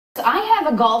I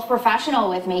have a golf professional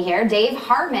with me here, Dave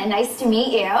Hartmann. Nice to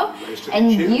meet you. Nice to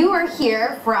meet you. And you are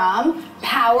here from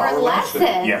Power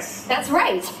Lesson. Yes. That's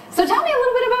right. So tell me a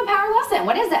little bit about Power Lesson.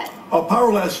 What is it?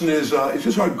 Power Lesson is it's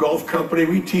just our golf company.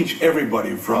 We teach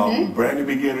everybody from brand new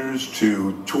beginners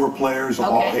to tour players of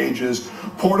all ages.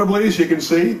 Portably, as you can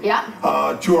see.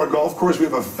 Yeah. To our golf course. We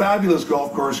have a fabulous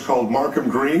golf course called Markham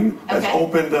Green that's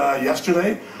opened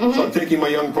yesterday. So I'm taking my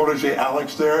young protege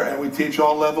Alex there, and we teach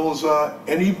all levels.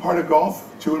 Any part of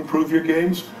golf to improve your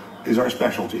games is our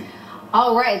specialty.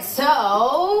 All right,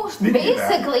 so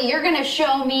basically you're going to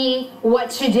show me what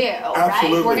to do, right?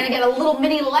 We're going to get a little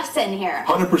mini lesson here.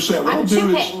 100%. What I'm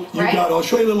chipping, right? I'll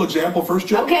show you a little example first,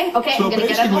 Jill. Okay, So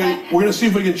basically, we're going to see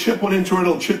if we can chip one into our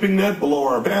little chipping net below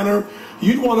our banner.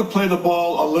 You'd want to play the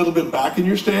ball a little bit back in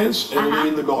your stance and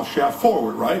lean the golf shaft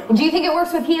forward, right? Do you think it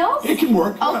works with heels? It can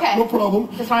work. Okay. Yeah, no problem.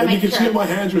 Just want to and make you can see that my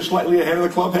hands are slightly ahead of the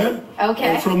club head.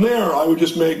 Okay. And from there, I would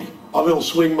just make a little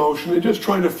swing motion and just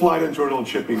trying to fly it into a little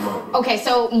chipping mode. Okay,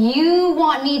 so you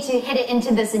want me to hit it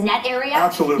into this net area?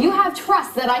 Absolutely. You have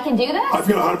trust that I can do this? I've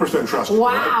got 100% trust.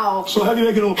 Wow. Right? So have you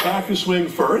make a little practice swing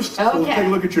first. Okay. So we'll take a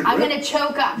look at your grip. I'm going to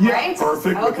choke up, yeah, right?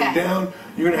 Perfect. Okay. Looking down.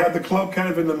 You're going to have the club kind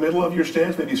of in the middle of your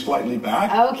stance, maybe slightly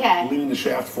back. Okay. Lean the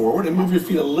shaft forward and move your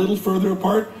feet a little further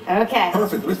apart. Okay.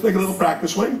 Perfect. Let's take a little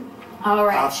practice swing. All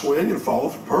right. Half swing and follow.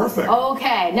 Perfect.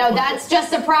 Okay. No, that's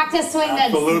just a practice swing.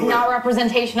 Absolutely. That's not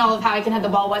representational of how I can hit the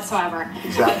ball whatsoever.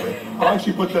 Exactly. I'll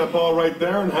actually put that ball right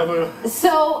there and have a...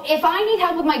 So if I need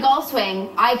help with my golf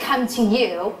swing, I come to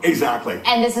you. Exactly.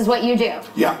 And this is what you do.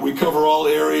 Yeah, we cover all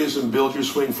areas and build your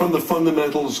swing from the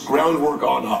fundamentals, groundwork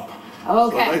on up.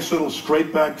 Okay. So a nice little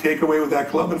straight back takeaway with that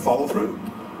club and follow through.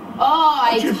 Oh,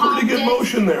 That's I topped pretty good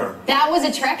motion there. That was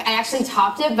a trick. I actually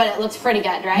topped it, but it looked pretty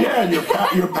good, right? Yeah, and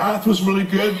your path was really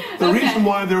good. The reason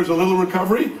why there was a little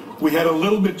recovery, we had a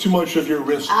little bit too much of your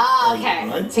wrist. Oh, okay.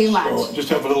 Right? Too much. So just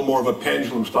have a little more of a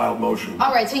pendulum-style motion.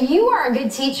 All right, so you are a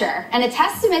good teacher, and a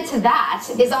testament to that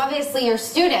is obviously your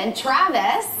student,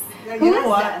 Travis. Yeah, you know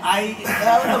what?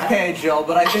 That was okay, Jill,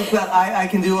 but I think that I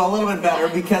can do a little bit better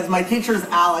because my teacher is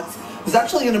Alex, who's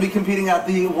actually going to be competing at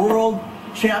the World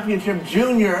Championship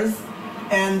Juniors,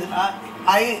 and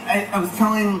I was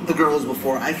telling the girls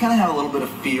before, I kind of have a little bit of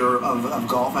fear of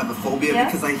golf. I have a phobia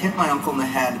because I hit my uncle in the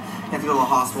head and had to go to the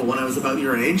hospital when I was about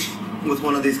your age with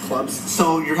one of these clubs.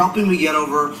 So you're helping me get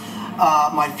over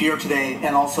my fear today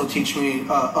and also teach me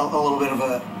a little bit of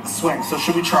a swing. So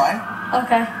should we try?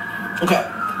 Okay. Okay.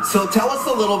 So tell us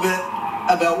a little bit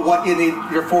about what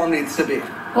your form needs to be.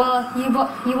 Well, you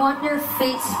want your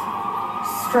feet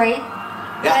straight,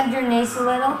 bend your knees a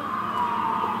little.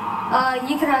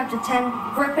 You can have to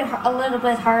grip it a little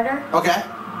bit harder. Okay,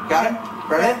 got it.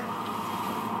 Ready?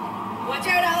 Watch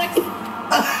out, Alex.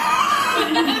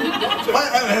 Wait.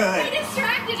 I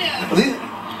distracted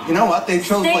him. You know what? They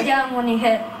chose Stay down when you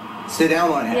hit. Stay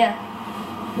down when you hit. Yeah.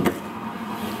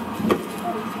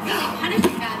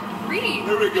 Punishing that. Reading.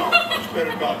 There we go. Much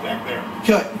better contact there.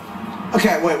 Good.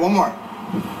 Okay, wait, one more.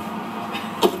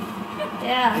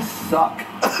 Yeah. I suck.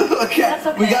 Okay. That's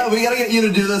okay. We got to get you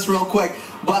to do this real quick.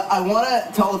 But I want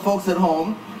to tell the folks at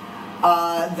home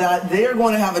that they are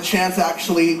going to have a chance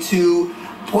actually to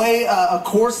play a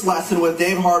course lesson with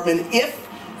Dave Hartmann if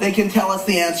they can tell us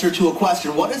the answer to a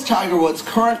question. What is Tiger Woods'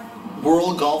 current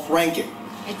world golf ranking?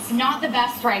 It's not the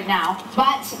best right now,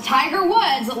 but Tiger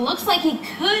Woods looks like he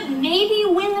could maybe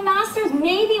win the Masters.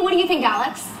 Maybe. What do you think,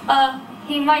 Alex?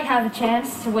 He might have a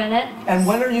chance to win it. And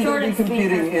when are you going to be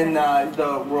Jordan's competing in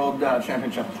the World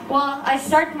Championship? Well, I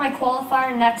start my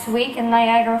qualifier next week in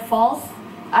Niagara Falls.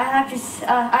 I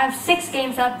have 6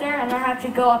 games up there, and I have to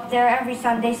go up there every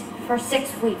Sunday for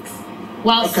 6 weeks.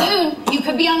 Well, soon you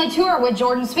could be on the tour with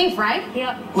Jordan Spieth, right?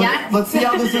 Yep. Yeah. Let's see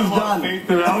how this is done.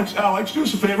 Alex, do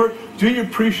us a favor. Do your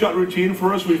pre-shot routine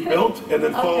for us we've built, and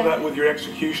then follow that with your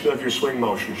execution of your swing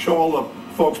motion. Show all the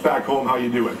folks back home how you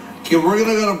do it. Okay, we're going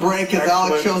to go to break as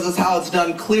Alex shows us how it's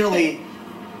done. Clearly,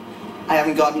 I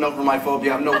haven't gotten over my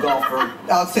phobia. I'm no golfer.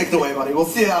 Alex, take it away, buddy. We'll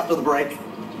see you after the break.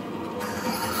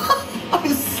 I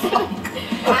suck.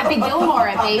 Happy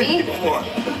Gilmore, baby.